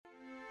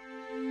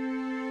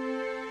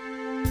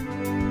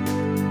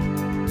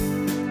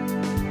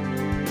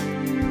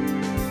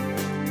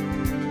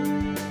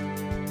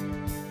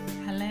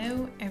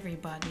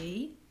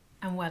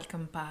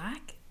welcome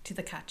back to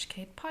the Catch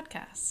Kate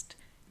podcast.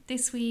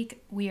 This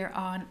week we are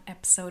on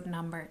episode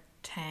number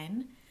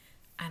 10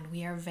 and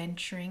we are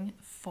venturing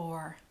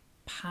for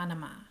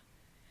Panama.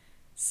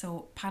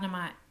 So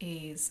Panama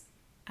is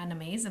an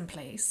amazing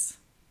place,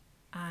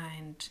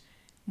 and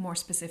more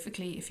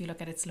specifically if you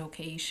look at its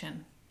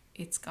location,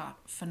 it's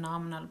got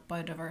phenomenal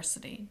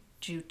biodiversity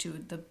due to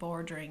the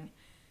bordering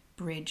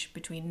bridge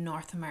between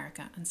North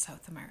America and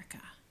South America.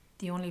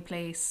 The only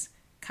place,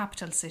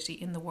 capital city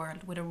in the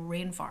world with a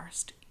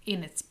rainforest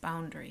in its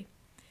boundary.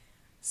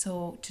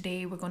 So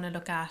today we're going to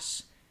look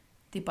at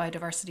the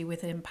biodiversity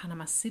within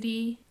Panama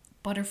City,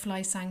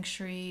 butterfly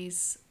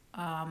sanctuaries,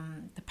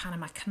 the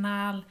Panama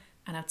Canal,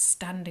 an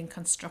outstanding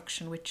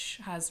construction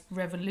which has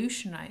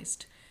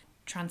revolutionized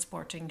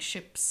transporting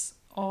ships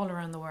all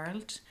around the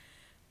world,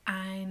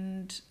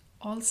 and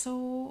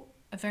also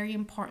a very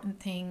important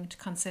thing to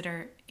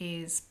consider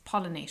is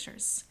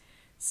pollinators.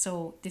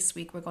 So this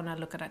week we're going to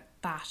look at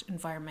that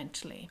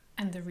environmentally.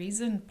 And the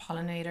reason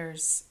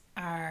pollinators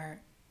are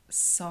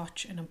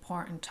such an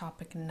important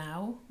topic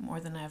now more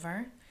than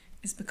ever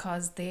is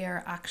because they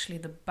are actually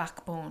the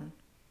backbone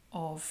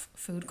of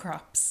food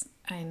crops.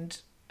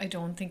 And I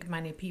don't think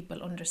many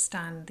people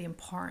understand the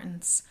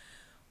importance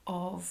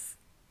of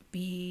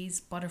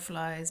bees,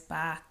 butterflies,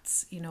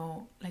 bats.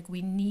 Like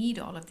we need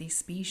all of these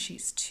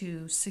species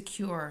to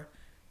secure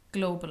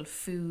global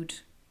food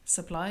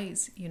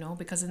supplies,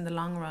 because in the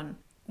long run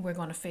we're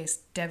going to face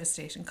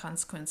devastating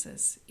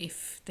consequences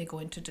if they go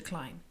into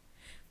decline.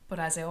 But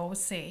as I always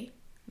say,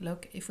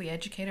 look, if we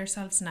educate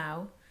ourselves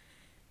now,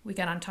 we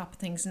get on top of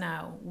things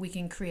now, we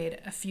can create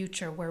a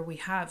future where we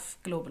have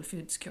global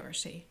food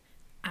security,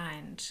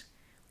 and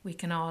we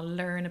can all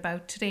learn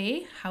about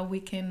today how we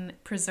can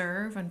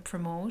preserve and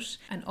promote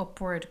an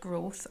upward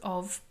growth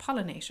of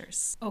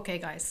pollinators. Okay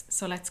guys,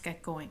 so let's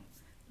get going.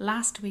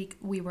 Last week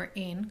we were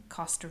in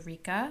Costa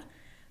Rica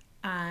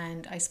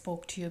and I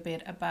spoke to you a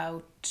bit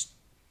about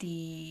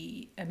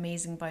the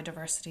amazing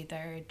biodiversity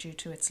there due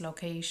to its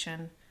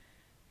location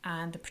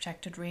and the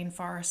protected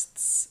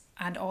rainforests,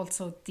 and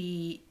also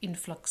the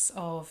influx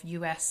of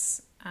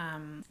US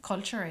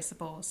culture, I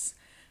suppose.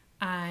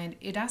 And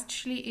it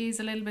actually is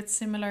a little bit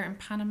similar in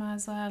Panama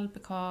as well,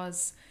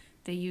 because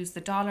they use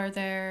the dollar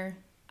there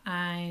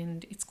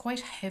and it's quite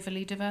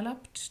heavily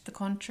developed, the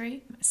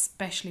country,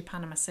 especially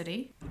Panama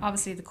City.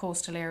 Obviously the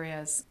coastal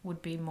areas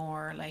would be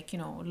more like,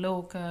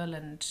 local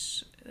and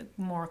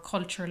more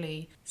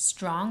culturally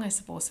strong, I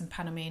suppose, in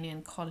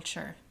Panamanian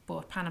culture.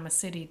 But Panama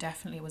City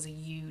definitely was a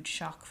huge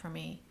shock for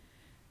me.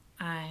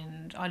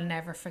 And I'll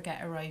never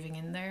forget arriving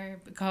in there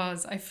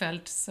because I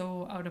felt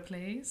so out of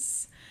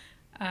place.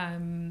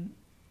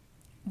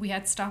 We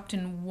had stopped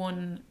in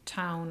one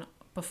town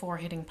before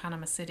hitting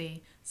Panama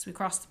City. So we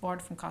crossed the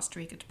border from Costa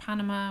Rica to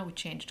Panama, we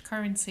changed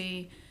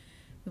currency,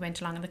 we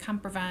went along in the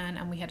camper van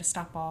and we had to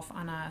stop off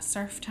on a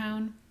surf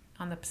town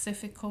on the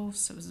Pacific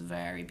coast. So it was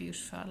very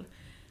beautiful.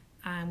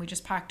 And we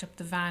just parked up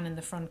the van in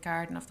the front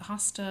garden of the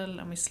hostel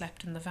and we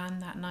slept in the van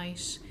that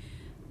night.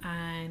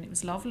 And it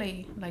was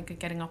lovely, like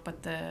getting up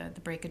at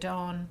the break of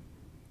dawn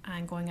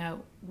and going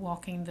out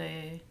walking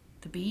the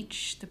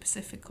beach, the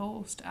Pacific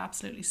coast,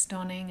 absolutely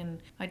stunning.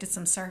 And I did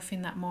some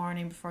surfing that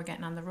morning before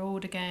getting on the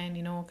road again,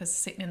 because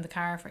sitting in the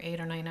car for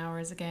 8 or 9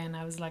 hours again,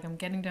 I was like, I'm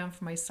getting down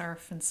for my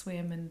surf and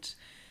swim and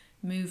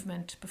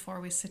movement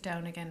before we sit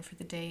down again for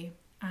the day.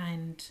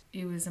 And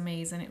it was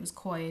amazing. It was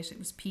quiet, it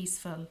was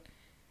peaceful.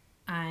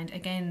 And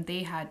again,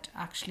 they had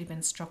actually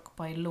been struck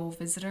by low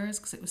visitors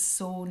because it was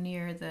so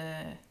near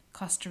the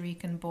Costa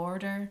Rican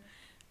border.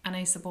 And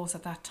I suppose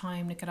at that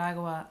time,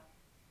 Nicaragua,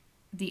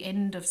 the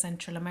end of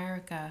Central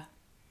America,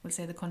 we'll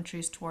say the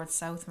countries towards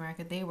South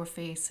America, they were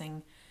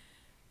facing,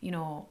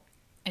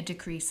 a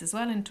decrease as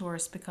well in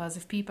tourists, because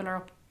if people are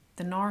up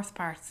the north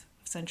part of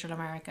Central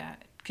America,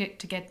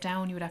 to get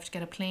down you would have to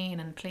get a plane,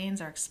 and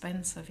planes are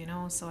expensive,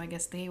 so I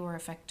guess they were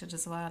affected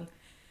as well.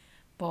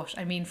 But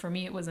I mean, for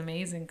me it was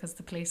amazing because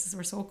the places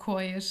were so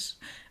quiet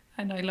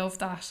and I love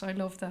that.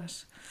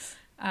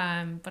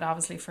 But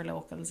obviously for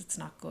locals it's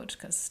not good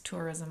because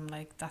tourism,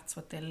 like, that's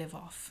what they live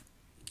off.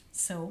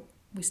 So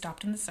we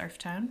stopped in the surf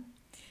town,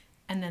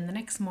 and then the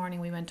next morning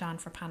we went on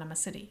for Panama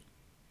City.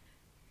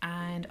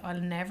 And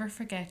I'll never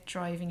forget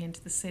driving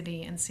into the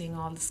city and seeing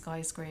all the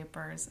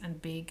skyscrapers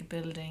and big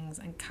buildings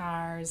and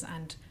cars,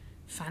 and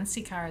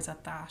fancy cars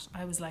at that.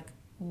 I was like,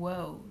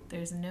 whoa,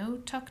 there's no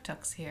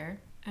tuk-tuks here.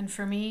 And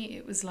for me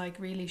it was like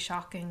really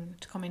shocking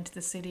to come into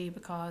the city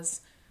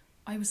because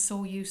I was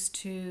so used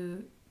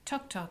to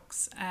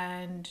tuk-tuks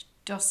and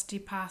dusty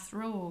path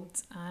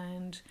roads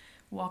and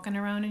walking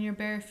around in your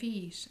bare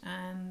feet,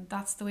 and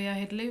that's the way I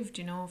had lived,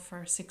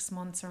 for 6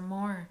 months or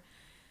more.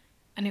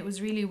 And it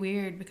was really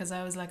weird because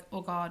I was like,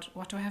 oh God,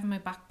 what do I have in my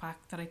backpack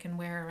that I can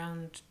wear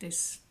around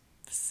this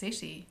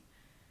city?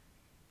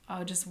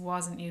 I just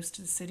wasn't used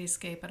to the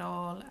cityscape at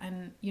all.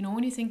 And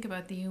when you think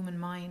about the human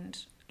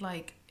mind,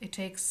 like, it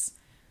takes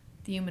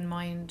the human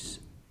mind,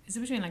 is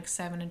it between like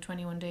 7 and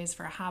 21 days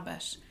for a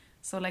habit?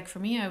 So like for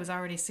me, I was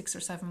already 6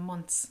 or 7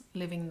 months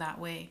living that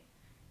way,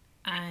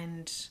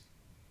 and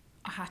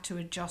I had to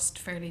adjust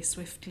fairly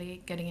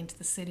swiftly getting into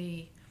the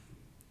city.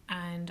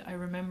 And I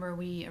remember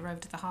we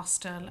arrived at the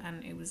hostel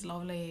and it was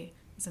lovely.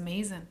 It was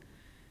amazing.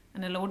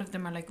 And a load of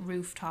them are like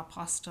rooftop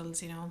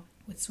hostels,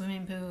 with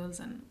swimming pools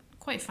and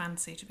quite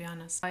fancy, to be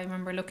honest. I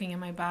remember looking in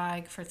my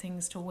bag for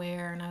things to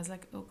wear and I was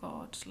like, oh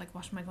God, like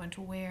what am I going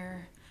to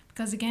wear?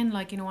 Because again,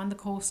 like, on the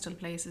coastal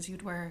places,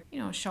 you'd wear,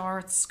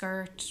 shorts,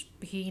 skirt,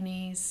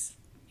 bikinis.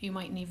 You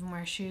mightn't even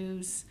wear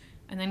shoes.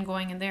 And then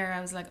going in there, I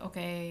was like,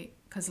 okay,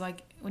 because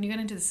like when you get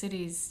into the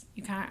cities,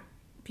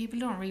 people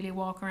don't really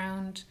walk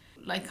around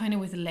like kind of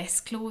with less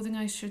clothing,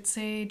 I should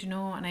say,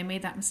 and I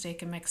made that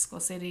mistake in Mexico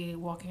City,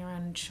 walking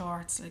around in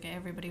shorts, like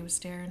everybody was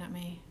staring at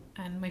me.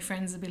 And my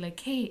friends would be like,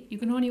 hey, you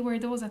can only wear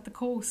those at the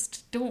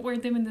coast. Don't wear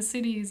them in the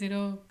cities,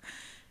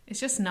 It's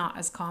just not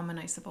as common,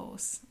 I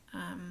suppose.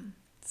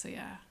 So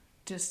yeah,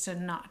 just to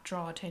not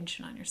draw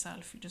attention on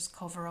yourself, you just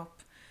cover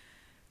up.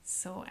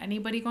 So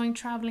anybody going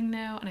traveling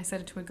now, and I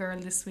said it to a girl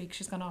this week,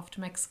 she's gone off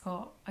to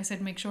Mexico, I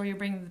said, make sure you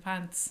bring the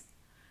pants,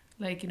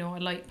 like, a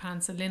light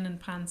pants, a linen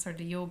pants or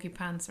the yogi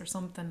pants or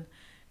something,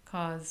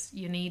 because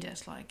you need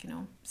it, like,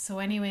 So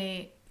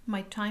anyway,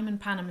 my time in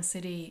Panama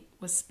City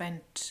was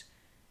spent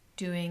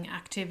doing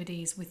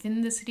activities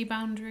within the city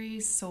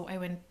boundaries. So I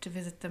went to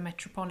visit the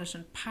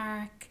Metropolitan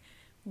Park,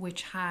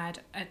 which had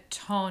a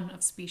ton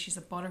of species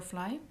of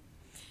butterfly.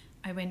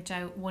 I went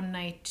out one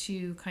night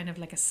to kind of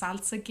like a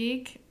salsa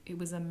gig. It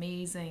was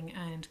amazing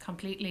and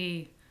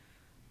completely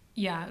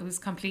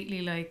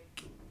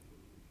like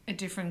a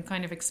different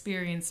kind of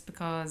experience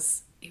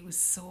because it was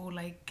so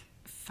like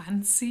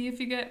fancy, if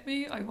you get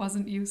me. I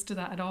wasn't used to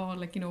that at all.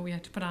 Like, we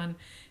had to put on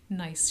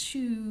nice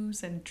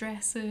shoes and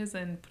dresses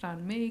and put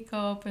on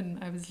makeup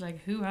and I was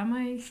like, who am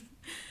I?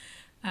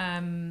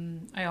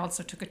 I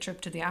also took a trip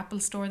to the Apple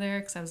store there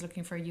because I was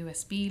looking for a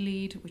USB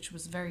lead, which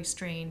was very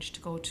strange to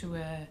go to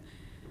a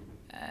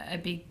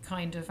big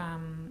kind of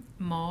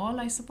mall,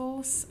 I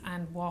suppose,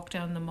 and walk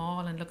down the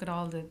mall and look at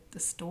all the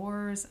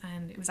stores.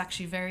 And it was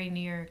actually very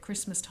near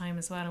Christmas time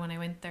as well. When I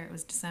went there, it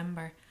was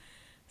December.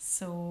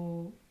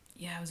 So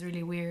yeah, it was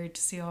really weird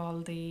to see all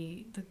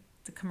the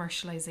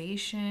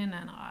commercialization,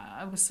 and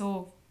I was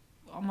so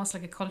almost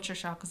like a culture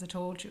shock, as I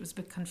told you. It was a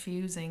bit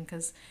confusing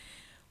because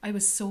I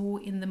was so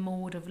in the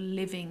mode of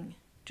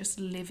just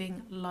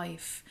living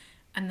life,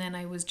 and then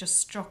I was just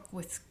struck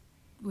with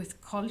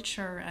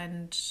culture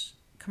and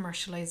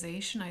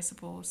commercialization, I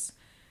suppose.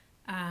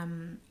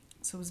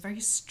 So it was very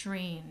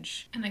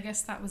strange, and I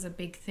guess that was a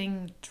big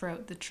thing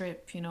throughout the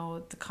trip,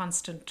 the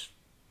constant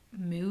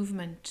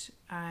movement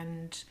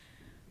and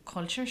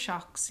culture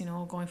shocks,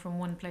 going from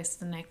one place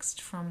to the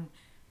next, from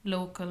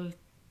local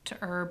to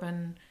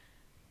urban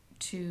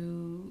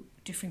to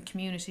different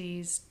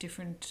communities,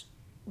 different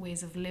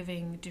ways of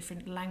living,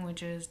 different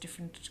languages,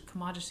 different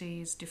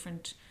commodities,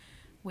 different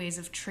ways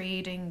of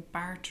trading,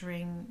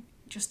 bartering,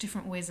 just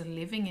different ways of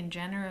living in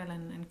general,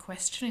 and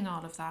questioning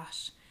all of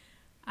that.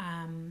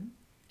 And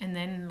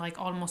then like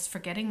almost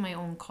forgetting my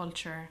own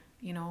culture,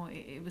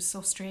 it was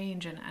so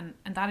strange. And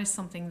that is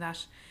something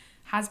that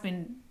has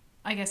been,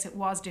 I guess it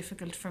was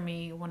difficult for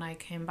me when I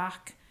came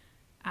back,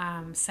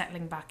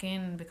 settling back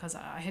in, because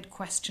I had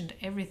questioned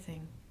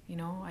everything.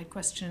 I'd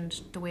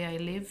questioned the way I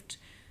lived,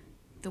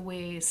 the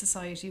way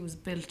society was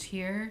built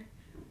here,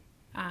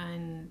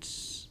 and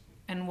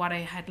what I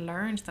had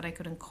learned that I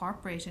could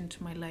incorporate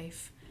into my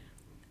life.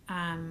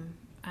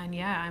 And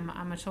yeah,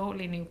 I'm a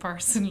totally new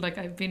person. Like,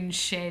 I've been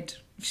shed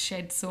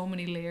so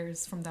many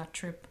layers from that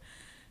trip.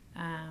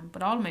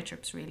 But all my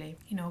trips really,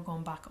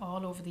 going back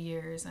all over the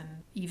years. And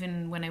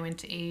even when I went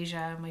to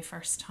Asia my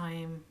first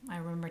time, I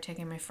remember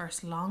taking my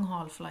first long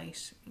haul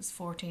flight. It was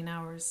 14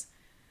 hours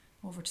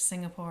over to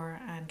Singapore,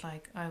 and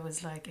like I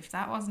was like, if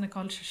that wasn't a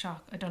culture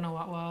shock, I don't know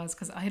what was,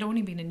 because I had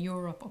only been in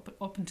Europe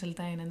up until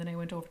then, and then I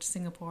went over to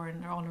Singapore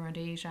and all around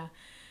Asia,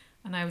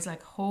 and I was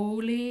like,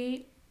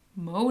 holy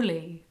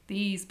moly,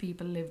 these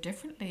people live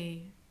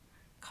differently,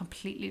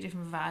 completely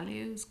different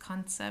values,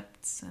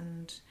 concepts,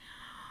 and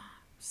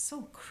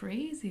so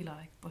crazy,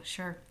 like. But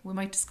sure, we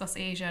might discuss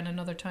Asia in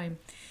another time.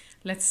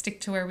 Let's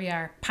stick to where we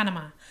are,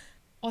 Panama.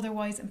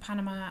 Otherwise, in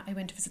Panama, I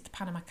went to visit the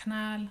Panama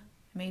Canal.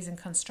 Amazing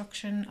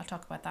construction. I'll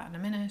talk about that in a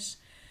minute.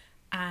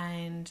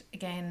 And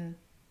again,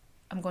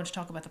 I'm going to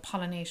talk about the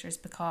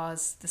pollinators,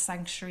 because the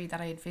sanctuary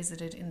that I had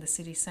visited in the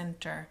city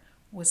centre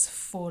was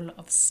full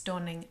of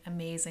stunning,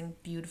 amazing,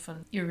 beautiful,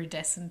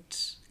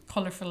 iridescent,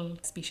 colourful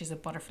species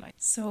of butterflies.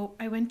 So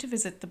I went to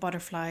visit the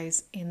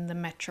butterflies in the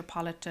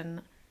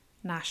Metropolitan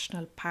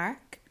National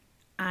Park,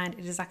 and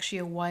it is actually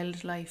a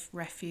wildlife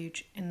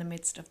refuge in the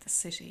midst of the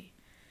city.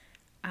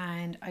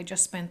 And I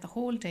just spent the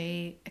whole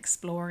day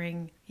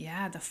exploring,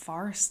 the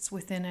forests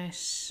within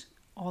it,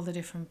 all the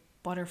different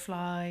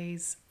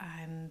butterflies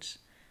and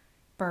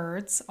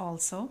birds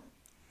also.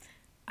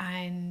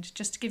 And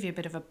just to give you a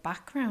bit of a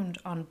background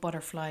on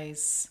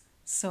butterflies,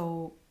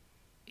 so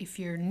if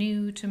you're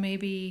new to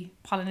maybe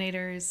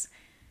pollinators,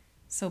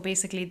 so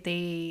basically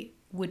they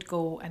would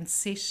go and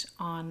sit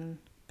on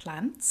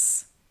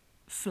plants,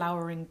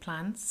 flowering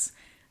plants,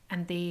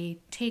 and they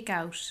take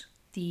out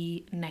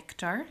the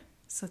nectar.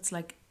 So it's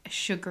like a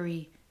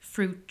sugary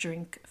fruit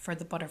drink for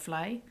the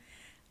butterfly.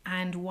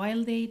 And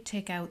while they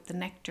take out the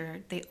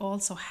nectar, they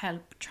also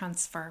help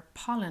transfer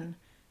pollen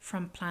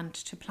from plant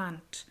to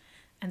plant.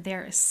 And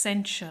they're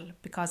essential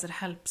because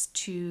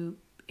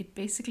it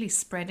basically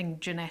spreading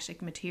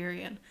genetic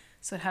material.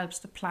 So it helps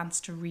the plants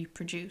to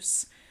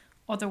reproduce.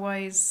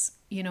 Otherwise,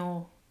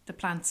 the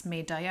plants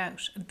may die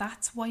out. And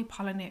that's why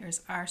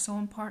pollinators are so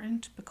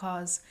important,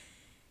 because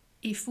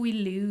if we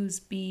lose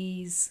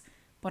bees,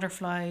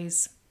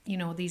 butterflies,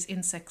 these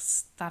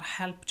insects that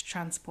help to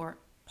transport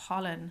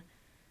pollen,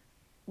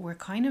 we're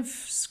kind of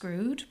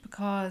screwed,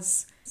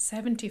 because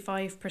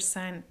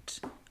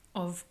 75%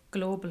 of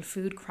global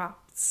food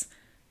crops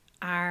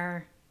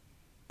are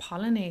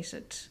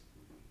pollinated,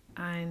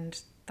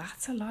 and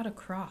that's a lot of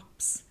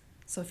crops.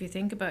 So if you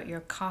think about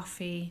your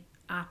coffee,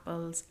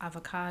 apples,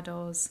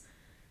 avocados,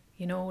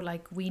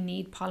 we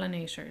need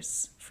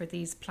pollinators for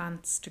these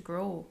plants to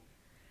grow.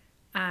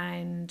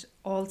 And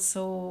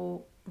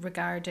also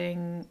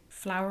regarding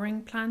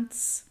flowering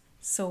plants,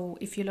 so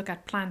if you look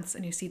at plants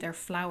and you see their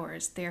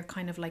flowers, they're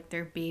kind of like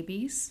their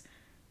babies.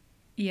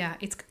 Yeah,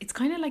 it's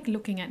kind of like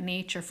looking at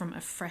nature from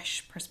a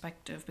fresh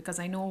perspective, because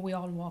I know we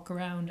all walk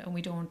around and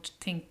we don't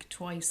think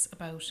twice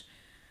about,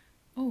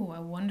 oh, I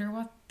wonder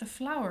what the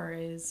flower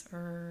is,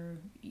 or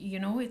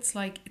it's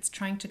like it's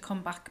trying to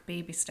come back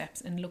baby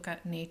steps and look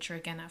at nature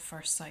again at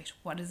first sight.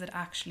 What is it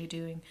actually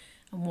doing,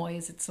 and why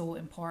is it so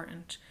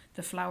important?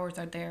 The flowers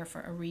are there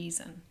for a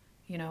reason,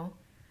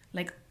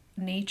 like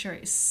nature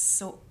is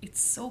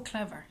so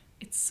clever,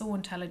 it's so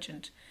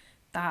intelligent,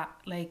 that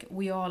like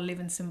we all live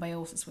in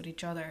symbiosis with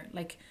each other.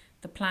 Like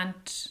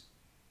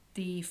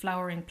the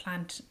flowering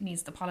plant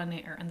needs the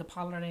pollinator, and the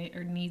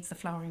pollinator needs the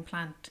flowering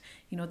plant.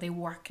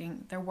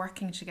 They're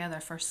working together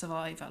for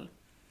survival.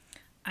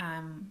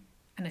 And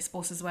I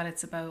suppose as well,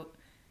 it's about,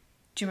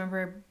 do you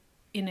remember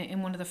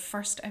in one of the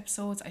first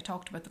episodes I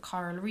talked about the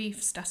coral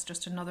reefs? That's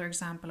just another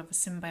example of a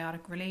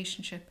symbiotic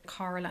relationship.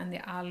 Coral and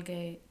the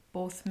algae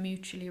both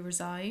mutually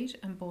reside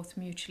and both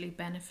mutually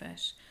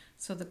benefit.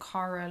 So the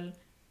coral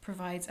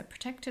provides a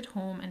protected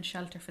home and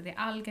shelter for the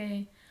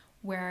algae,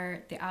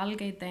 where the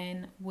algae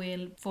then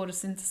will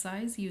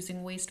photosynthesize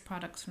using waste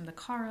products from the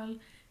coral,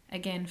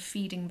 again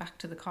feeding back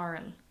to the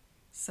coral.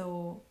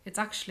 So it's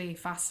actually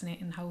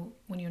fascinating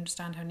when you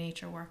understand how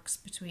nature works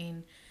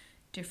between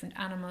different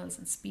animals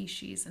and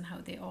species, and how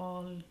they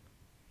all,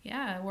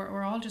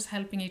 we're all just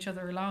helping each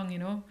other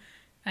along,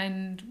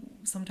 and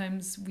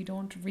sometimes we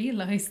don't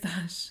realize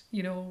that,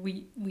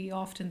 we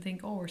often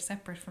think, oh, we're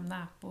separate from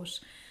that, but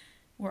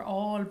we're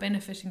all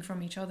benefiting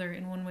from each other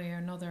in one way or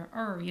another.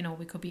 Or,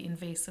 we could be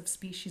invasive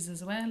species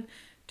as well,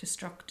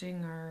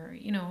 destructing or,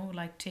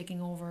 like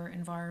taking over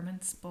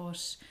environments.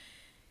 But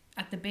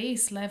at the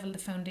base level, the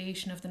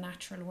foundation of the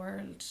natural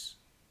world,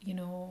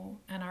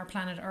 and our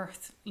planet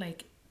Earth,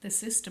 like the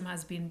system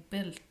has been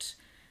built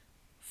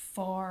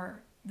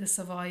for the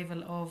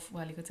survival of,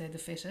 well, you could say the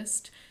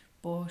fittest,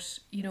 but,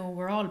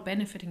 we're all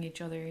benefiting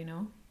each other,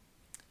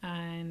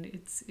 and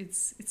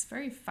it's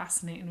very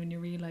fascinating when you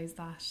realize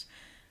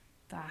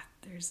that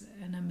there's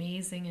an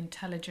amazing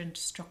intelligent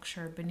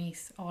structure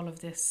beneath all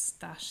of this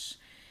that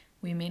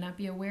we may not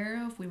be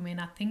aware of, we may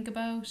not think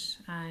about.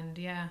 And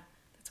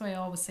that's why I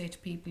always say to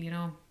people,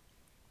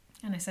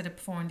 and I said it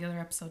before in the other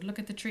episode, look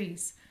at the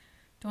trees.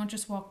 Don't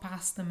just walk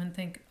past them and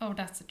think, oh,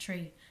 that's a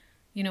tree.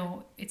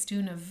 It's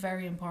doing a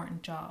very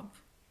important job,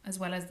 as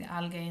well as the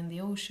algae in the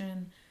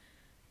ocean,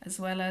 as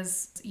well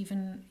as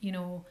even,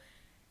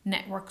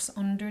 networks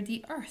under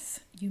the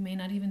earth. You may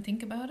not even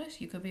think about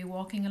it. You could be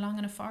walking along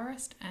in a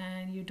forest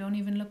and you don't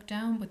even look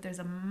down, but there's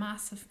a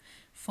massive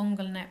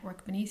fungal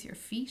network beneath your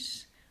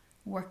feet,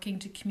 working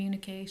to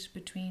communicate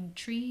between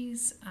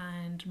trees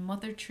and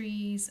mother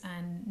trees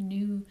and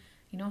new,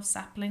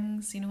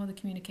 saplings, the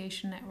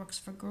communication networks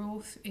for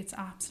growth. It's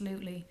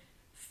absolutely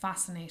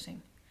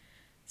fascinating.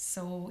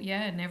 So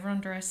never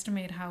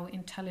underestimate how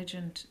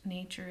intelligent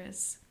nature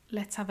is.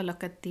 Let's have a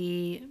look at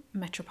the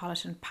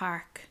Metropolitan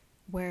Park,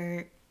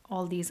 where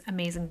all these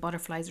amazing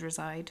butterflies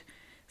reside.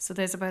 So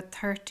there's about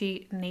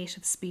 30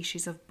 native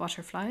species of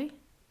butterfly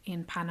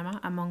in Panama,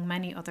 among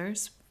many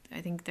others. I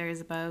think there's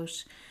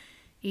about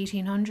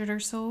 1,800 or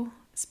so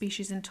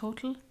species in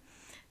total.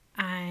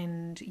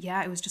 And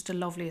it was just a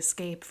lovely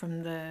escape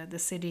from the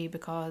city,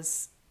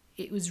 because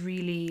it was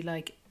really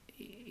like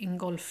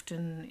engulfed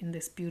in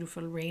this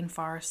beautiful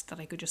rainforest that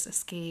I could just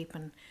escape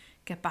and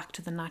get back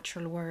to the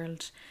natural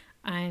world.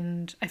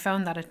 And I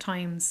found that at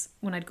times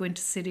when I'd go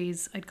into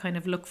cities, I'd kind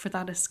of look for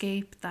that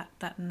escape,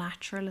 that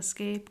natural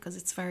escape, because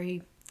it's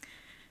very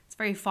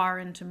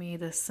foreign to me,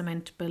 the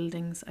cement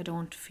buildings. I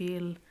don't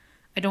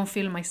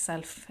feel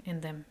myself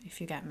in them,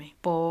 if you get me.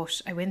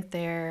 But I went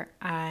there,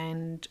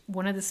 and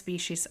one of the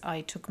species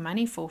I took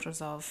many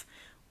photos of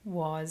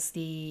was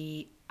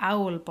the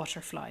owl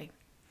butterfly.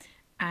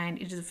 And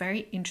it is a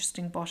very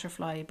interesting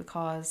butterfly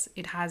because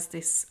it has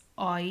this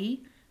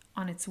eye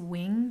on its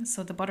wing.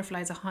 So the butterfly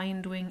has a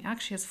hind wing,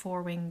 actually has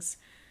 4 wings,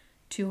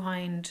 2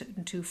 hind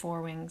and 2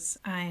 forewings.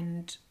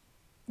 And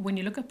when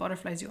you look at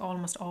butterflies, you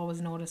almost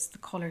always notice the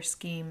colour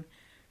scheme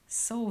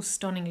So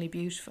stunningly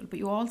beautiful. But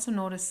you also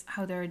notice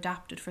how they're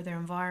adapted for their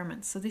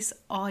environment. So this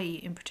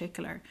eye in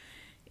particular,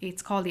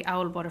 it's called the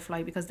owl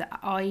butterfly because the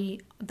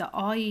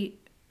eye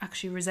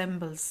actually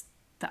resembles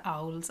the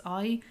owl's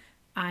eye,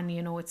 and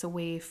it's a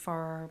way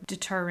for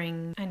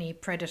deterring any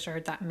predator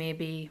that may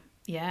be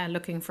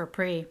looking for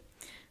prey.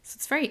 So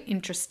it's very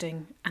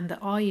interesting, and the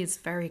eye is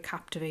very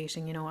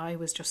captivating. I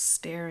was just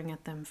staring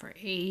at them for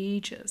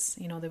ages.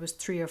 There was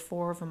 3 or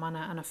 4 of them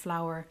on a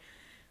flower,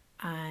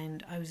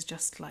 and I was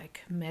just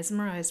like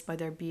mesmerized by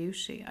their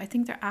beauty. I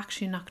think they're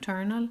actually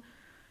nocturnal,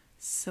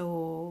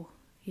 so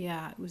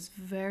yeah, it was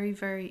very,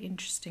 very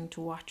interesting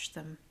to watch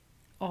them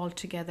all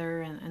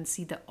together and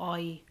see the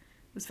eye.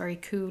 It was very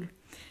cool.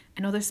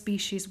 Another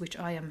species which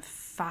I am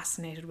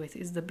fascinated with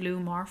is the blue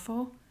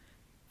morpho.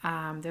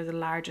 They're the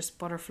largest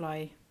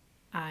butterfly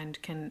and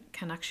can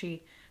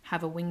actually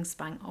have a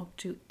wingspan up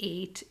to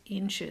 8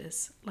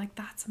 inches. Like,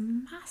 that's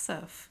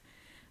massive.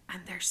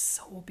 And they're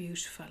so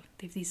beautiful.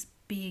 They have these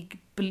big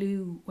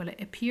blue, well,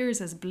 it appears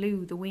as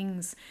blue, the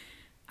wings,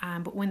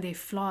 but when they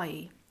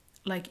fly,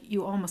 like,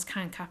 you almost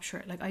can't capture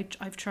it. Like,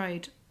 I've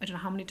tried, I don't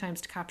know how many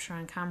times to capture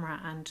on camera,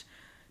 and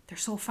they're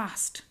so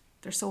fast.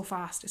 They're so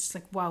fast. It's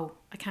like, wow,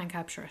 I can't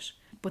capture it.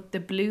 But the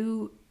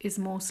blue is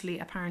mostly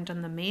apparent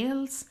on the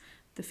males.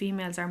 The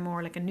females are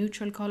more like a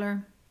neutral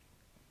colour,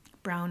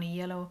 browny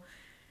yellow,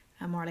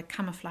 and more like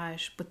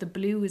camouflage. But the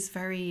blue is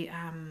very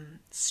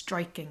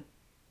striking.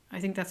 I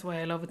think that's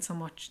why I love it so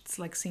much. It's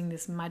like seeing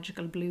this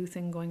magical blue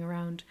thing going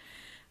around.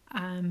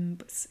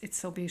 But it's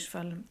so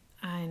beautiful.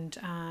 And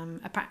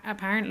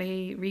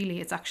apparently,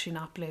 really, it's actually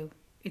not blue.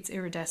 It's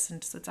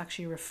iridescent, so it's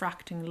actually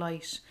refracting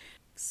light.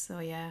 So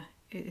yeah,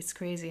 it's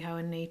crazy how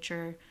in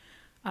nature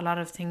a lot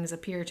of things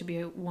appear to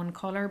be one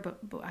colour, but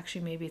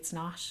actually maybe it's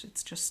not.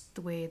 It's just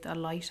the way the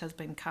light has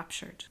been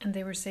captured. And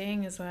they were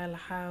saying as well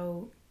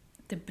how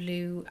the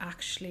blue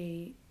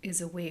actually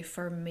is a way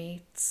for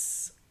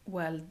mates,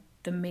 well,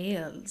 the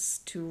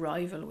males, to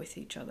rival with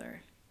each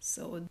other.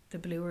 So the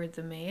bluer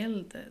the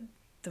male,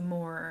 the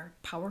more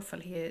powerful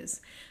he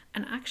is.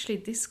 And actually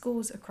this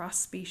goes across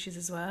species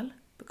as well,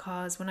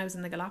 because when I was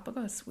in the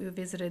Galapagos, we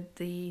visited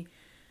the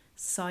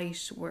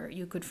site where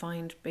you could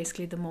find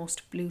basically the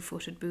most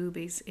blue-footed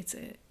boobies.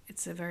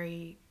 It's a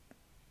very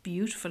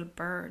beautiful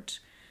bird,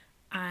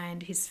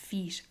 and his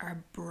feet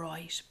are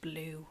bright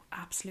blue,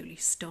 absolutely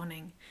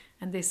stunning.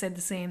 And they said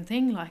the same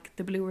thing, like,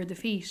 the bluer the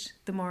feet,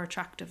 the more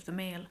attractive the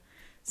male.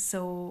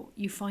 So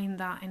you find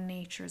that in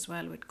nature as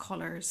well, with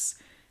colours,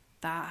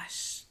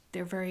 that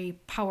they're very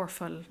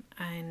powerful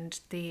and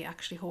they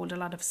actually hold a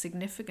lot of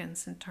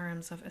significance in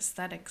terms of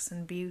aesthetics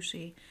and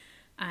beauty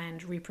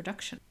and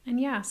reproduction. And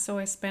yeah, so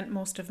I spent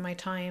most of my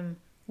time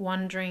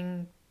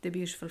wandering the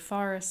beautiful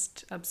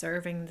forest,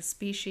 observing the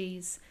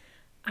species,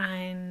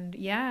 and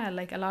yeah,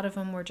 like, a lot of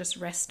them were just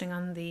resting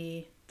on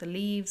the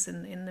leaves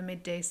in the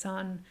midday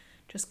sun,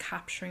 just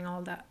capturing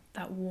all that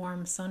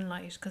warm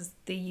sunlight, because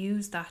they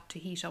use that to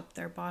heat up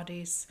their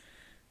bodies,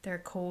 their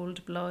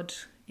cold blood,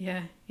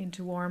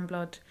 into warm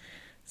blood.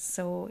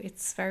 So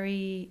it's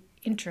very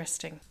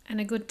interesting. And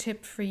a good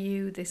tip for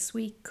you this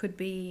week could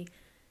be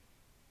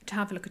to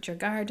have a look at your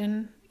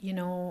garden.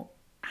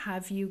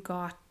 Have you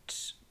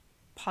got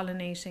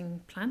pollinating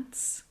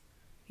plants,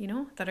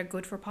 that are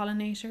good for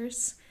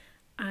pollinators?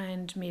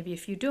 And maybe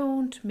if you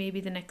don't,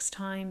 maybe the next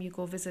time you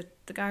go visit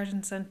the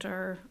garden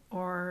centre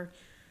or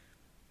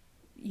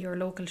your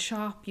local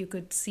shop, you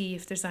could see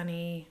if there's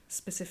any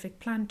specific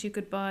plant you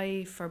could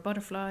buy for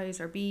butterflies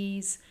or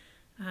bees.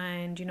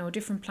 And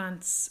different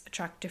plants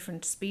attract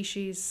different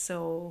species,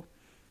 so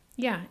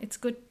yeah, it's a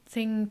good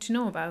thing to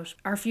know about.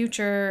 Our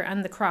future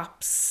and the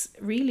crops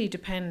really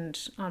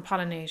depend on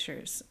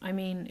pollinators. I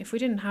mean, if we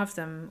didn't have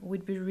them,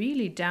 we'd be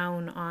really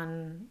down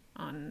on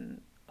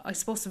I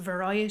suppose, a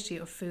variety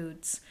of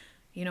foods.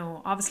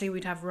 Obviously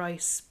we'd have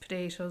rice,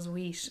 potatoes,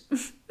 wheat.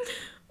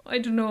 I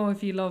don't know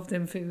if you love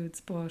them foods,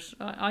 but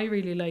I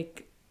really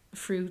like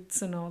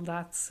fruits and all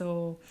that.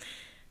 So,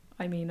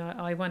 I mean,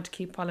 I want to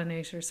keep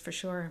pollinators for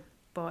sure.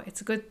 But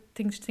it's a good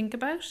thing to think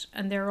about.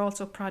 And there are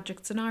also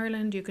projects in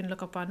Ireland you can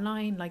look up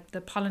online, like the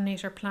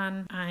pollinator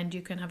plan, and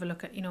you can have a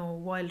look at,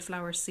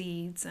 wildflower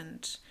seeds,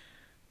 and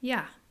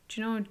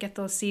get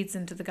those seeds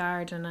into the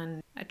garden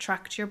and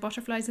attract your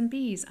butterflies and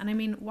bees. And I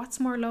mean, what's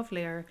more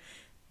lovelier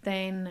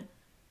than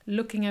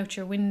looking out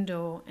your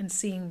window and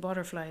seeing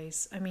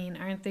butterflies? I mean,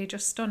 aren't they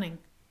just stunning?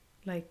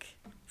 Like,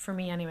 for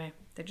me anyway,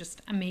 they're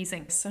just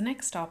amazing. So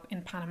next up,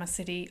 in Panama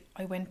City,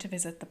 I went to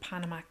visit the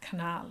Panama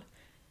Canal.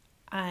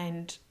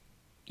 And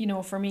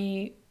for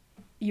me,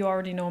 you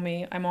already know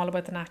me, I'm all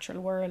about the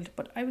natural world,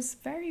 but I was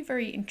very,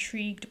 very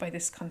intrigued by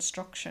this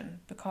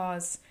construction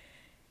because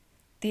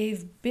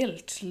they've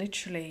built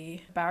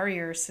literally a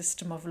barrier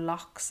system of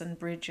locks and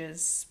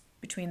bridges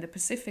between the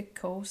Pacific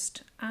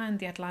coast and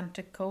the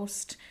Atlantic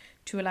coast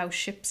to allow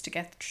ships to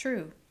get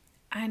through.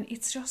 And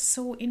it's just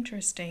so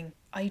interesting.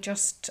 I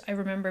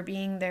remember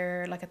being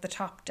there, like, at the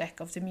top deck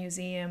of the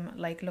museum,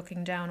 like,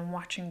 looking down and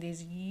watching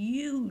these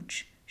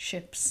huge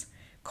ships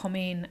come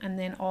in, and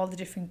then all the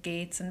different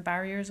gates and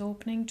barriers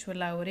opening to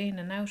allow it in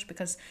and out,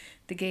 because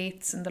the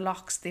gates and the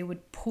locks, they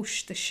would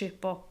push the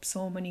ship up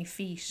so many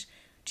feet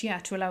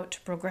to allow it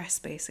to progress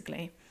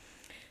basically.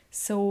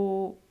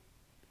 So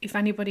if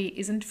anybody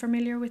isn't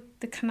familiar with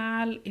the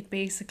canal,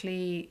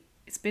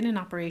 it's been in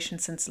operation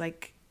since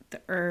like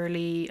the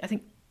early, I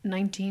think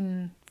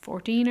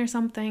 1914 or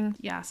something.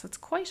 Yeah, so it's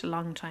quite a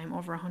long time,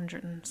 over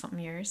 100 and something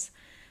years.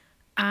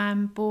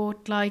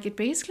 But like it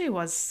basically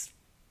was,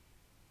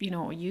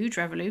 a huge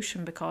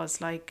revolution, because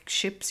like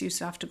ships used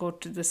to have to go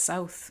to the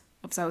south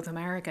of South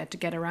America to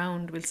get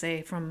around, we'll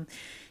say from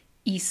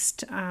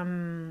east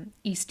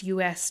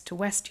US to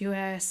west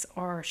US,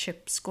 or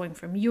ships going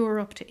from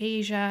Europe to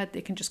Asia,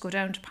 they can just go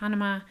down to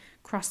Panama,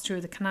 cross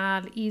through the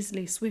canal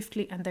easily,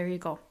 swiftly, and there you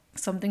go.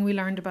 Something we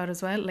learned about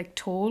as well, like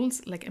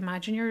tolls. Like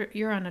imagine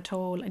you're on a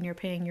toll and you're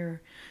paying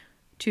your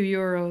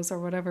 €2 or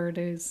whatever it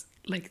is.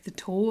 Like the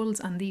tolls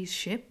on these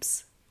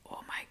ships,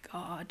 oh my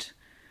god,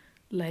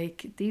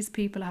 like these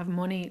people have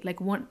money.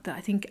 Like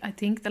I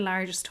think the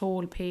largest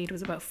toll paid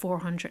was about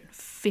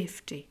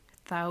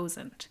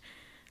 450,000.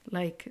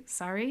 Like,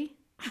 sorry.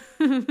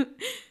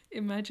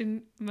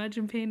 imagine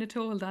paying a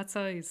toll that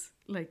size.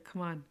 Like,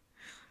 come on.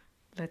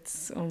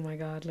 Oh my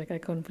god, like I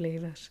couldn't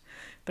believe it.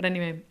 But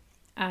anyway,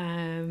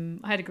 I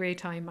had a great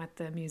time at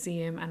the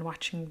museum and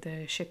watching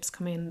the ships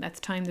come in. At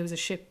the time there was a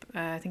ship,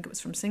 I think it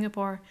was from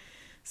Singapore.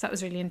 So that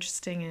was really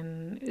interesting,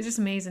 and it was just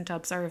amazing to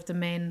observe the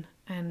men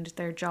and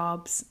their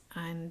jobs,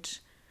 and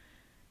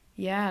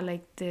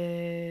like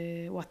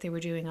what they were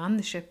doing on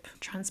the ship,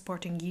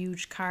 transporting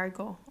huge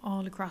cargo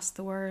all across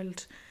the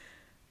world,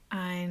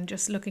 and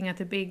just looking at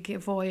the big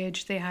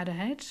voyage they had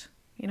ahead,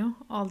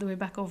 all the way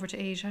back over to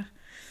Asia.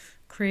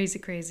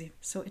 Crazy.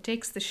 So it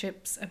takes the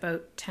ships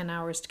about 10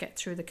 hours to get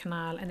through the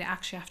canal, and they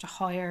actually have to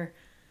hire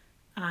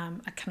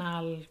a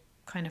canal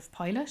kind of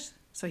pilot.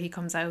 So he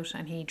comes out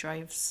and he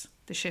drives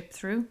the ship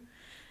through.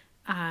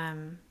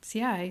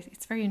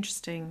 It's very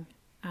interesting.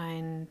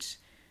 And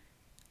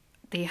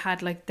they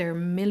had like their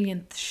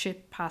millionth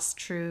ship pass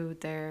through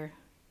there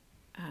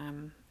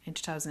in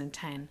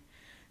 2010.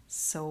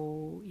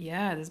 So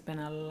there's been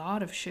a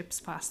lot of ships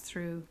passed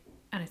through,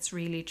 and it's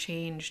really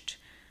changed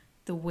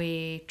the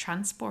way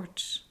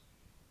transport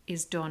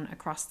is done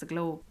across the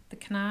globe. The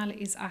canal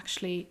is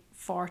actually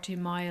 40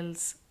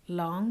 miles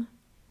long,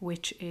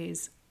 which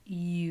is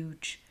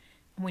huge.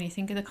 And when you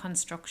think of the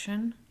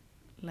construction,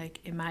 like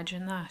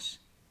imagine that,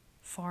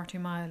 40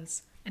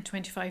 miles, and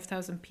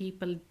 25,000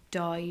 people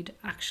died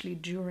actually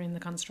during the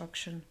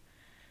construction.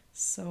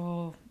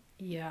 So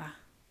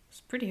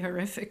it's pretty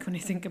horrific when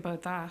you think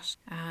about that.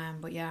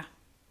 But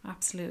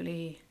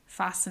absolutely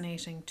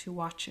fascinating to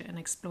watch it and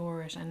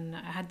explore it. And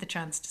I had the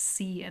chance to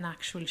see an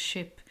actual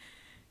ship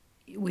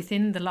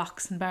within the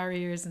locks and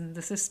barriers and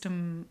the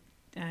system,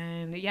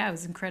 and it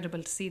was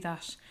incredible to see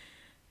that,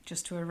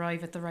 just to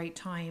arrive at the right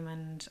time.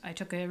 And I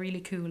took a really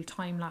cool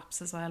time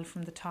lapse as well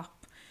from the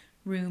top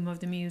room of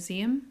the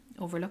museum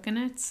overlooking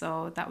it,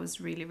 so that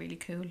was really, really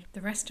cool.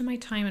 The rest of my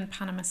time in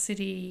Panama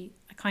City,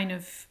 I kind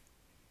of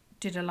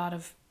did a lot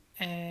of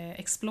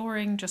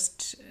exploring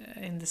just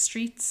in the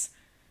streets,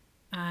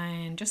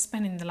 and just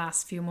spending the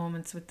last few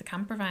moments with the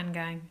camper van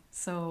gang.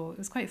 So it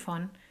was quite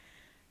fun.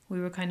 We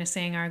were kind of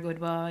saying our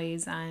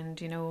goodbyes, and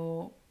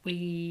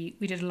we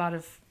did a lot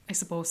of, I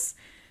suppose,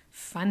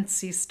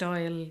 fancy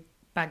style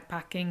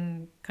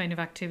backpacking kind of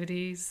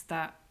activities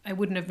that I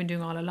wouldn't have been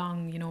doing all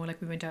along. Like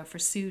we went out for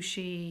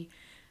sushi,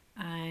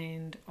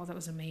 and that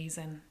was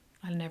amazing.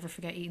 I'll never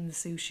forget eating the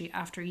sushi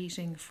after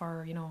eating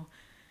for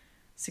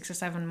 6 or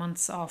 7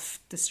 months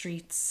off the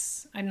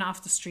streets. I'm not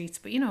off the streets,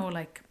 but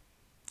like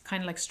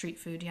kind of like street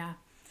food,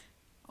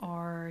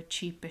 or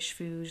cheapish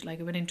food. Like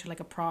I went into like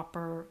a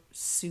proper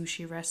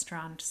sushi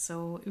restaurant,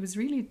 so it was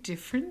really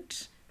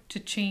different to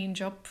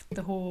change up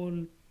the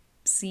whole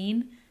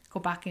scene, go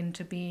back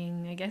into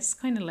being, I guess,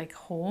 kind of like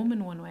home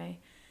in one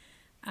way.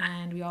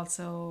 And we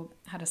also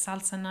had a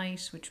salsa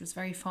night, which was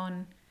very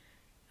fun,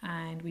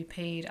 and we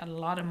paid a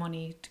lot of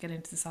money to get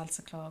into the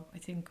salsa club. I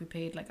think we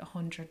paid like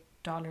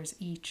 $100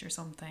 each or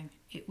something.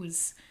 It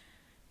was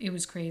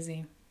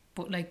crazy,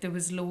 but like there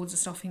was loads of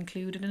stuff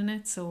included in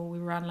it. So we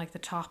were on like the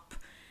top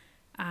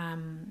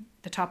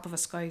of a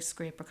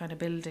skyscraper kind of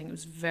building. It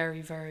was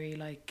very, very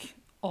like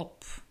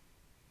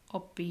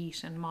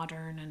upbeat and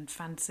modern and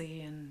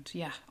fancy, and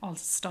all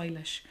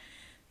stylish.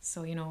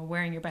 So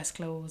wearing your best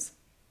clothes,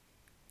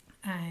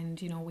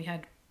 and we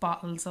had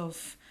bottles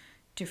of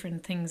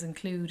different things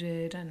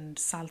included, and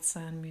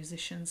salsa and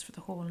musicians for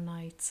the whole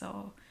night.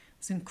 So it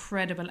was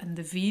incredible. And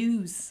the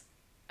views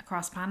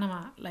across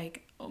Panama,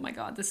 like, oh my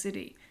god, the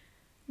city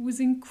was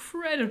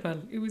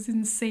incredible. It was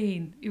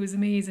insane. It was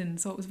amazing.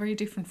 So it was very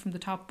different from the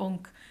top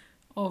bunk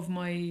of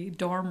my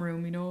dorm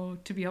room,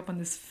 to be up on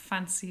this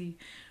fancy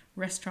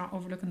restaurant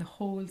overlooking the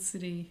whole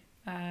city.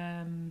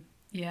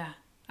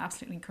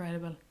 Absolutely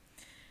incredible.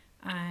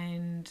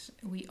 And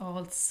we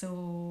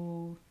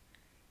also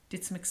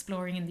did some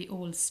exploring in the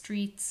old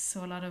streets,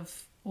 so a lot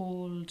of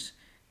old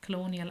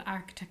colonial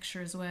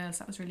architecture as well, so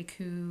that was really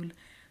cool.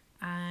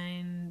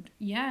 And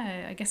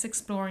yeah, I guess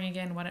exploring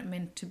again what it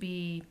meant to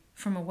be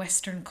from a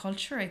Western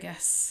culture, I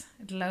guess.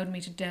 It allowed me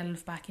to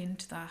delve back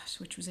into that,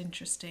 which was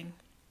interesting.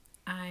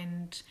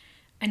 And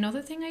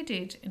another thing I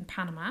did in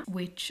Panama,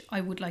 which I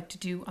would like to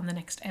do on the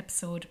next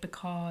episode,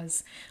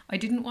 because I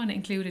didn't want to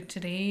include it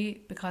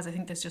today because I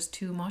think there's just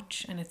too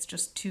much and it's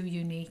just too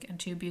unique and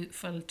too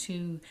beautiful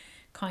to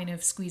kind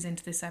of squeeze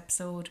into this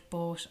episode.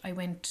 But I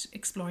went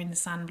exploring the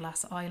San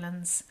Blas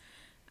Islands,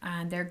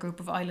 and they're a group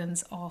of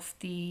islands off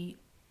the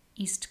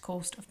east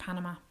coast of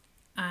Panama.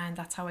 And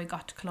that's how I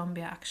got to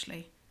Colombia,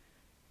 actually,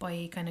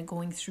 by kind of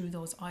going through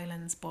those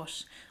islands.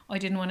 But I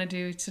didn't want to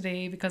do it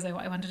today because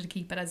I wanted to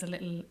keep it as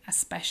a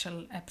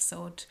special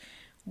episode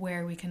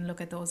where we can look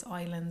at those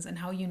islands and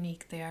how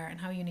unique they are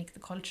and how unique the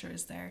culture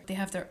is there. They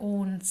have their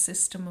own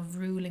system of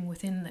ruling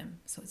within them,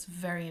 so it's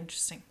very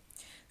interesting.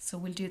 So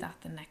we'll do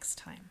that the next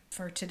time.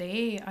 For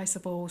today, I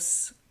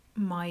suppose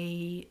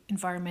my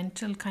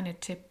environmental kind of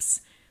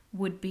tips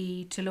would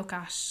be to look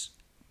at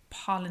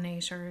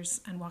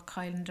pollinators and what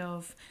kind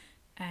of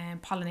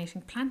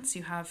pollinating plants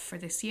you have for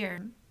this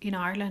year. In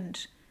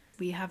Ireland,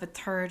 we have a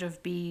third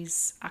of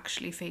bees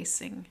actually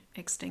facing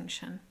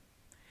extinction.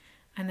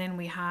 And then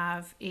we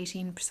have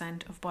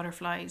 18% of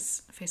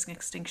butterflies facing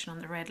extinction on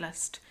the red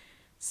list.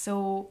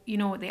 So,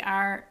 they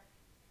are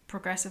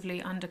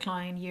progressively on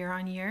decline year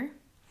on year.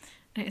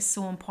 And it is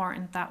so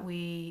important that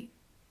we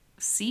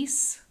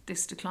cease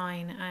this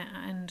decline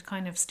and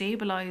kind of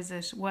stabilize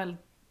it. Well,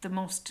 the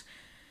most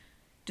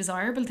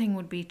desirable thing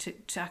would be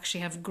to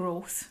actually have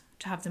growth,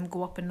 to have them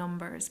go up in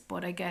numbers.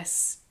 But I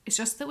guess it's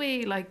just the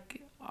way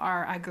like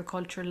our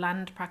agricultural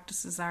land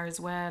practices are as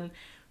well,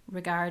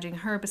 regarding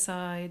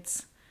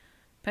herbicides,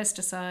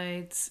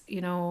 pesticides.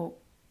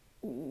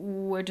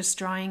 We're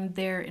destroying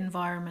their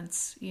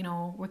environments.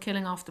 We're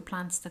killing off the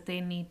plants that they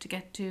need to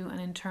get to,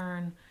 and in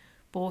turn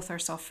both are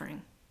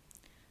suffering.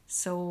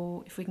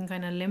 So if we can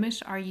kind of limit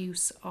our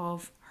use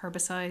of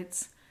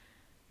herbicides,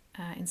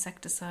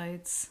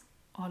 insecticides,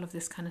 all of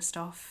this kind of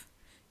stuff,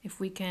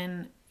 if we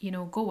can,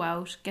 go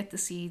out, get the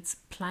seeds,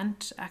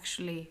 plant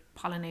actually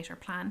pollinator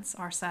plants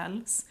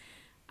ourselves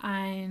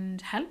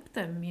and help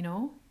them,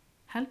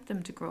 help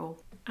them to grow.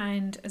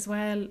 And as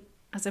well,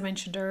 as I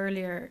mentioned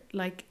earlier,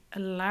 like a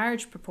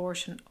large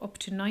proportion, up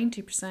to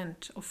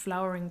 90% of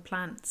flowering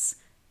plants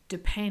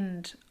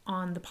depend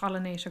on the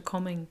pollinator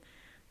coming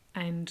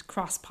and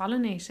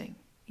cross-pollinating,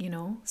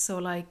 So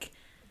like,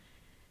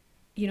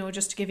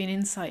 just to give you an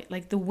insight,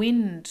 like the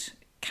wind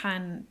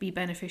can be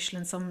beneficial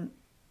in some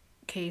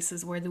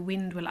cases where the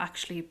wind will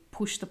actually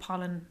push the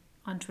pollen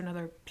onto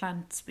another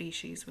plant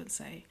species, we'll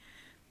say.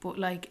 But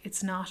like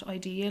it's not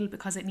ideal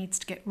because it needs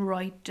to get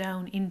right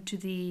down into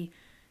the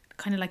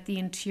kind of like the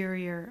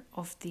interior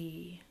of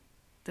the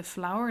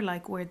flower,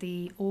 like where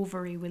the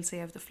ovary, we'll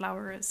say, of the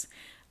flower is.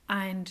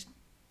 And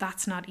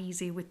that's not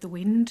easy with the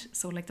wind.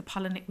 So like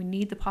we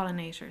need the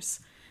pollinators.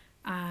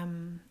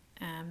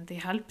 They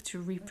help to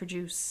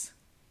reproduce,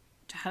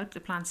 to help the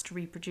plants to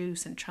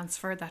reproduce and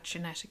transfer that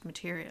genetic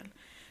material.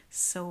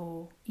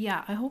 So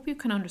yeah, I hope you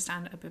can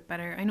understand it a bit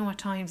better. I know at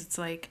times it's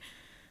like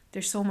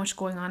there's so much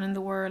going on in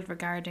the world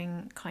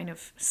regarding kind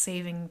of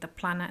saving the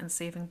planet and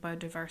saving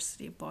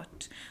biodiversity,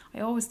 but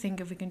I always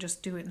think if we can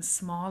just do it in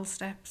small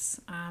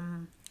steps.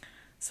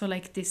 So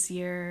like this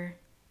year,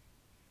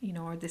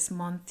 or this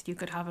month, you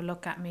could have a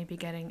look at maybe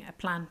getting a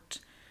plant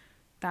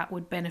that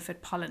would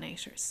benefit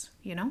pollinators,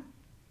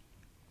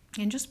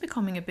 and just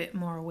becoming a bit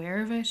more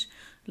aware of it.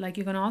 Like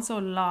you can also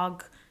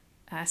log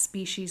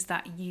species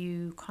that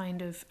you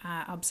kind of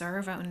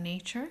observe out in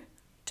nature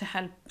to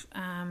help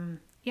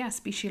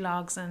species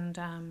logs and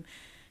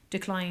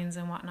declines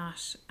and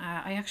whatnot.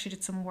 I actually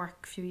did some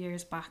work a few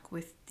years back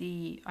with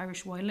the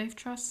Irish Wildlife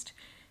Trust,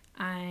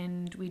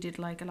 and we did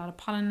like a lot of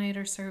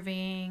pollinator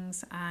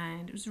surveyings,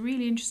 and it was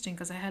really interesting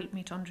because it helped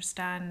me to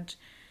understand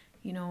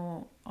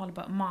all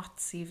about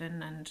moths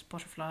even, and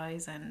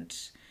butterflies, and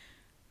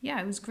yeah,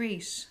 it was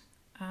great.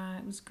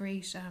 It was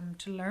great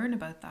to learn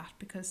about that,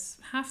 because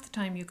half the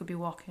time you could be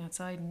walking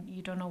outside and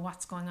you don't know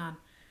what's going on,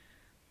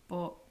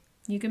 but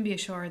you can be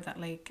assured that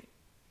like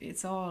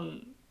it's all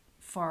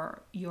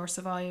for your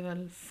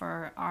survival,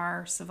 for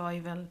our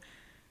survival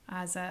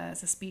as a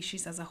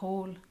species as a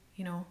whole.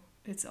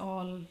 It's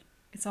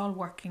all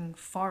working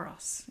for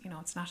us.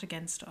 It's not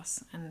against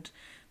us, and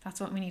that's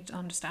what we need to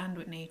understand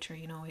with nature.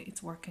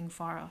 It's working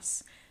for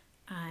us,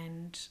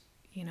 and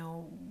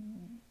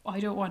I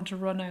don't want to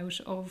run out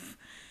of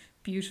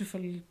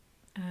beautiful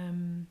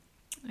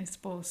I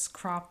suppose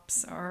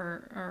crops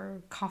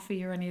or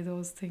coffee or any of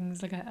those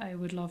things. Like I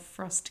would love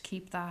for us to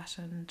keep that,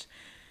 and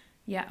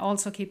yeah,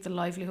 also keep the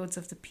livelihoods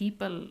of the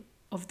people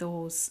of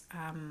those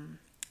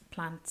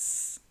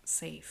plants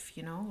safe,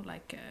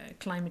 like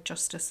climate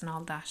justice and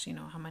all that.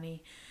 How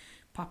many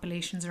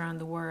populations around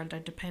the world are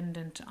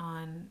dependent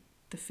on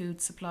the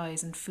food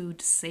supplies and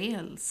food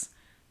sales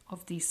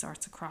of these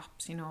sorts of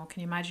crops. Can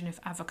you imagine if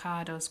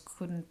avocados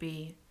couldn't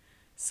be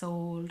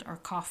sold, or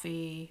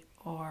coffee,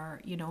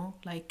 or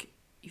like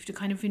you have to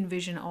kind of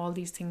envision all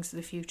these things for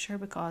the future,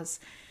 because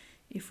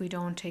if we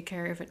don't take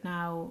care of it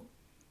now,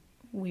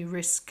 we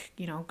risk,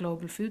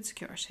 global food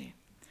security.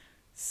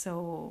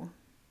 So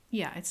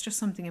yeah, it's just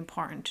something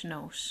important to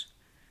note.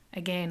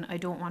 Again, I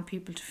don't want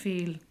people to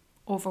feel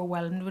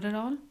overwhelmed with it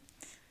all.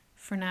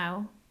 For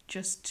now,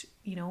 just,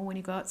 when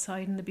you go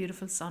outside in the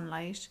beautiful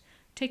sunlight,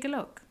 take a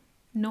look.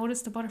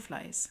 Notice the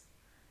butterflies.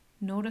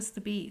 Notice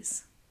the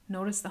bees.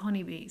 Notice the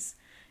honeybees.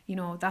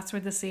 That's where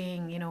the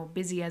saying,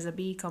 busy as a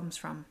bee comes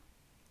from.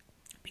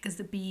 Because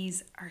the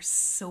bees are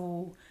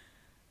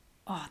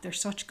they're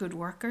such good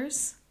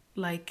workers.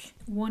 Like,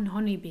 one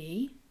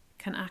honeybee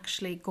can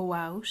actually go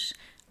out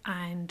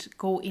and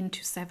go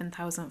into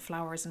 7,000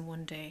 flowers in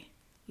one day.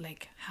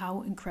 Like,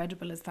 how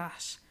incredible is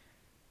that?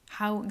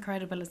 How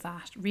incredible is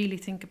that? Really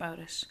think about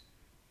it.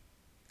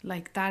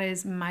 Like, that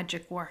is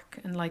magic work.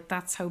 And like,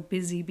 that's how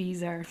busy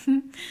bees are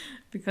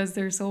because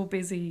they're so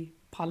busy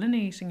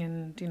pollinating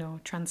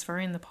and,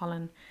 transferring the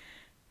pollen.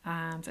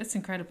 So it's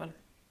incredible.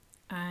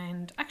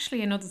 And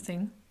actually, another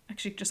thing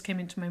just came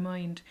into my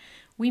mind.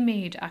 We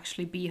made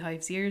actually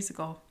beehives years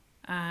ago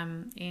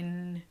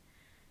in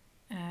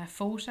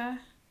Fota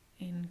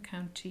in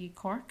County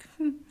Cork.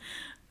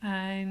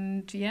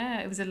 And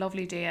yeah, it was a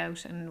lovely day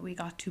out, and we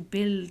got to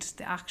build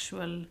the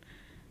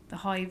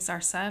hives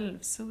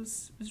ourselves. So it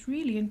was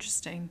really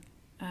interesting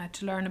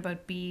to learn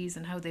about bees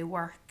and how they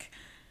work.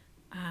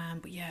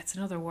 But yeah, it's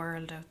another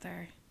world out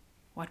there.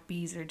 What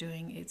bees are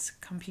doing, it's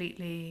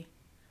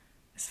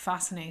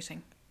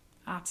fascinating.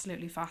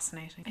 Absolutely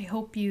fascinating. I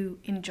hope you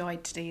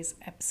enjoyed today's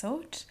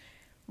episode.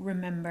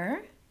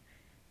 Remember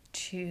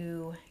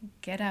to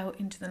get out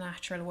into the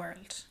natural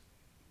world.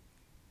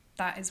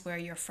 That is where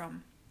you're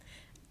from.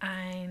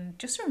 And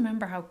just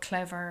remember how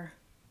clever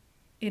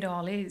it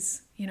all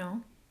is,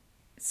 It's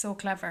so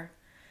clever.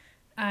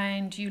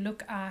 And you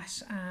look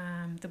at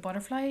the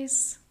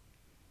butterflies.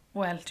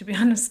 Well, to be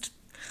honest,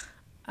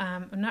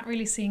 I'm not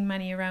really seeing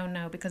many around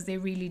now because they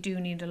really do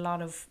need a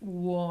lot of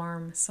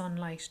warm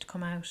sunlight to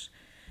come out.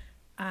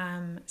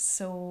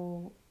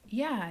 So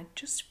yeah,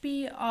 just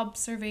be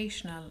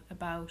observational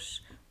about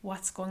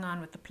what's going on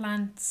with the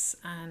plants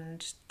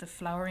and the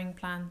flowering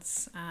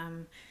plants.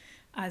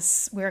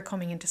 As we're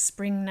coming into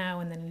spring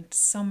now and then into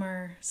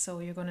summer, so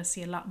you're going to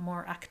see a lot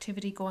more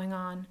activity going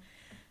on.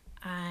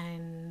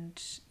 And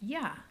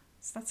yeah,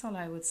 so that's all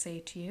I would say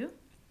to you.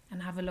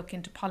 And have a look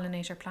into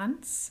pollinator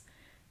plants.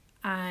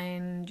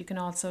 And you can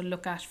also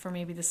look at, for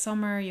maybe the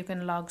summer, you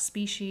can log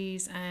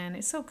species, and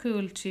it's so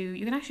cool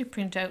you can actually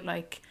print out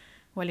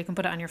you can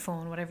put it on your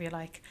phone, whatever you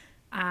like,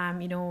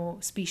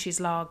 species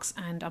logs,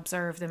 and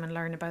observe them and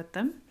learn about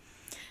them.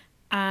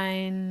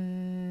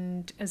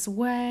 And as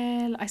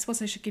well, I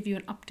suppose I should give you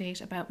an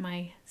update about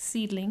my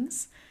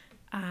seedlings.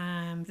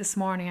 This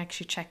morning I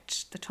actually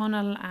checked the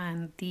tunnel,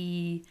 and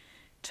the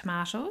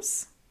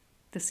tomatoes,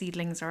 the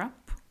seedlings are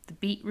up. The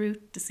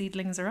beetroot, the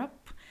seedlings are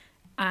up.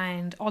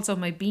 And also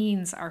my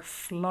beans are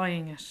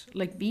flying it.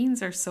 Like,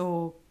 beans are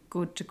so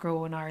good to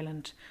grow in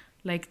Ireland.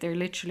 Like, they're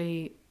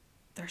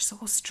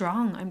so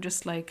strong. I'm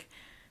just like,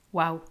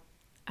 wow.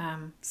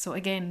 So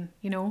again,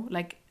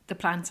 the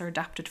plants are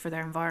adapted for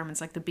their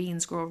environments. Like, the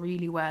beans grow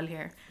really well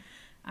here.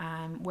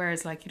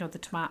 Whereas the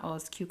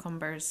tomatoes,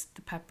 cucumbers,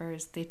 the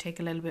peppers, they take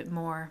a little bit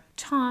more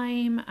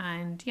time,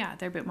 and yeah,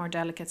 they're a bit more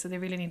delicate. So they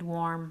really need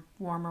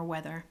warmer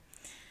weather.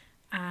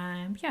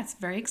 Yeah, it's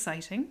very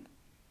exciting.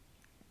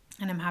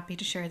 And I'm happy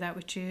to share that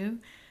with you,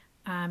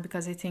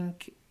 because I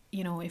think,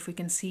 if we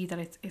can see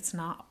that it's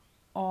not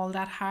all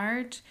that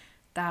hard,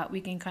 that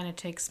we can kind of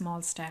take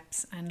small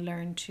steps and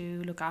learn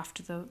to look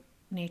after the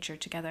nature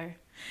together.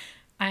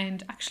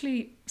 And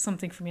actually,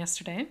 something from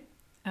yesterday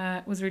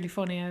was really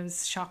funny. I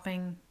was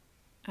shopping,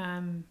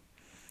 and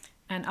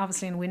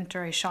obviously in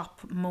winter I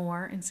shop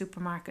more in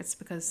supermarkets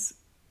because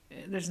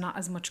there's not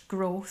as much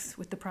growth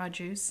with the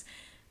produce.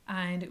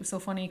 And it was so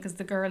funny because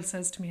the girl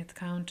says to me at the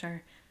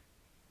counter,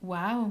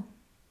 "Wow,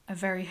 a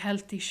very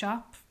healthy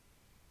shop."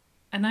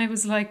 And I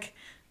was like,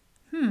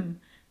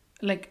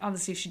 like,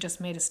 obviously she just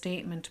made a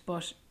statement,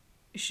 but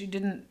she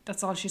didn't,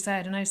 that's all she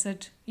said. And I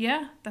said,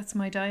 yeah, that's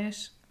my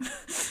diet.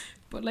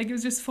 But it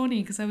was just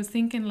funny because I was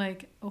thinking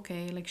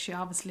okay, she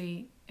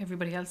obviously,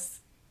 everybody else,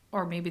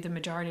 or maybe the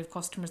majority of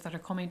customers that are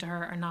coming to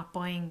her, are not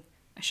buying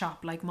a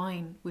shop like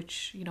mine,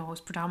 which,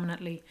 is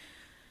predominantly,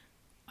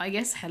 I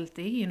guess,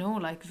 healthy,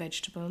 like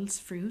vegetables,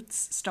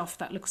 fruits, stuff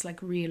that looks like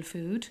real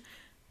food.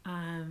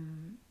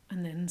 And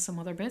then some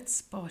other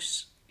bits.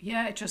 But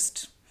yeah,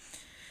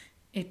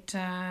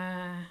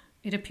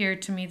 it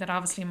appeared to me that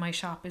obviously my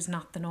shop is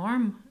not the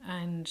norm,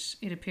 and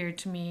it appeared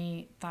to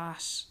me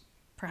that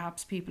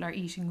perhaps people are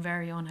eating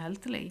very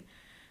unhealthily,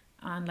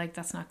 and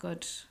that's not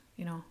good,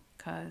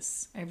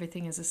 because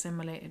everything is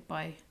assimilated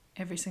by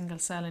every single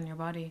cell in your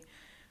body.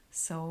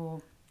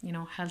 So,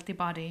 healthy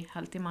body,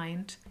 healthy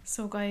mind.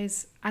 So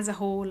guys, as a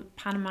whole,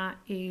 Panama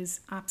is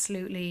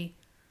absolutely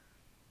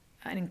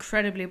an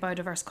incredibly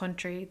biodiverse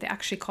country. They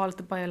actually call it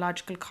the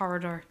biological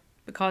corridor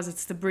because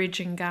it's the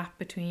bridging gap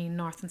between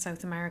North and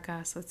South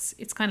America. So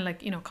it's kind of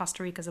like,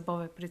 Costa Rica's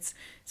above it, but it's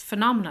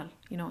phenomenal,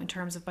 in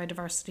terms of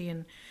biodiversity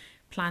and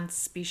plants,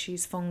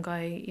 species,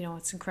 fungi,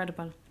 it's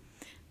incredible.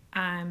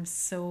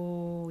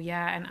 So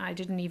yeah, and I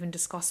didn't even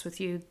discuss with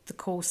you the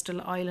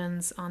coastal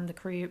islands on the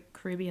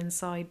Caribbean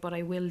side, but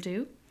I will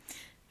do,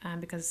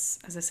 because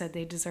as I said,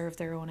 they deserve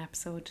their own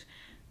episode.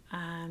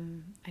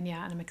 And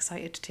yeah, and I'm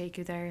excited to take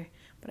you there.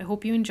 But I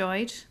hope you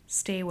enjoyed.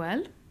 Stay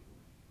well,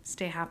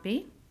 stay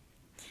happy,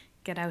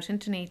 get out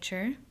into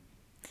nature.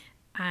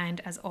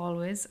 And as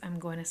always, I'm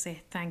going to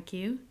say thank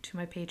you to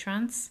my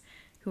patrons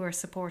who are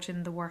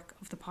supporting the work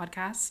of the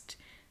podcast.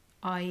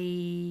 I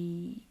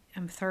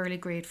am thoroughly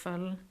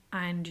grateful.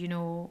 And, you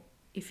know,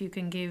 if you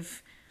can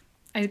give,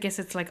 I guess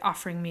it's like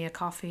offering me a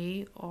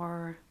coffee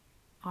or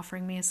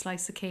offering me a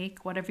slice of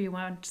cake, whatever you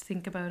want to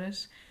think about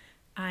it.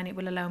 And it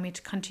will allow me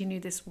to continue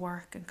this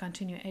work and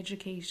continue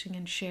educating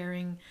and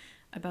sharing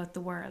about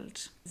the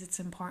world. It's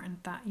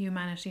important that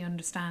humanity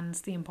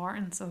understands the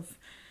importance of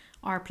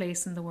our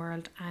place in the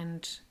world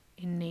and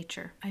in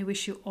nature. I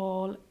wish you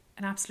all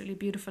an absolutely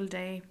beautiful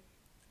day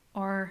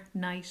or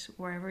night,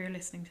 wherever you're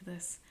listening to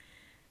this.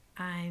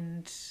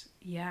 And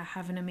yeah,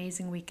 have an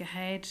amazing week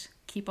ahead.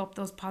 Keep up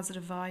those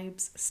positive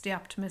vibes. Stay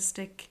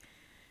optimistic.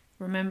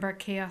 Remember,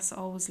 chaos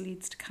always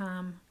leads to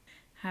calm.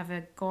 Have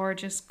a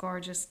gorgeous,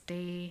 gorgeous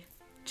day.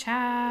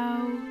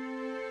 Ciao.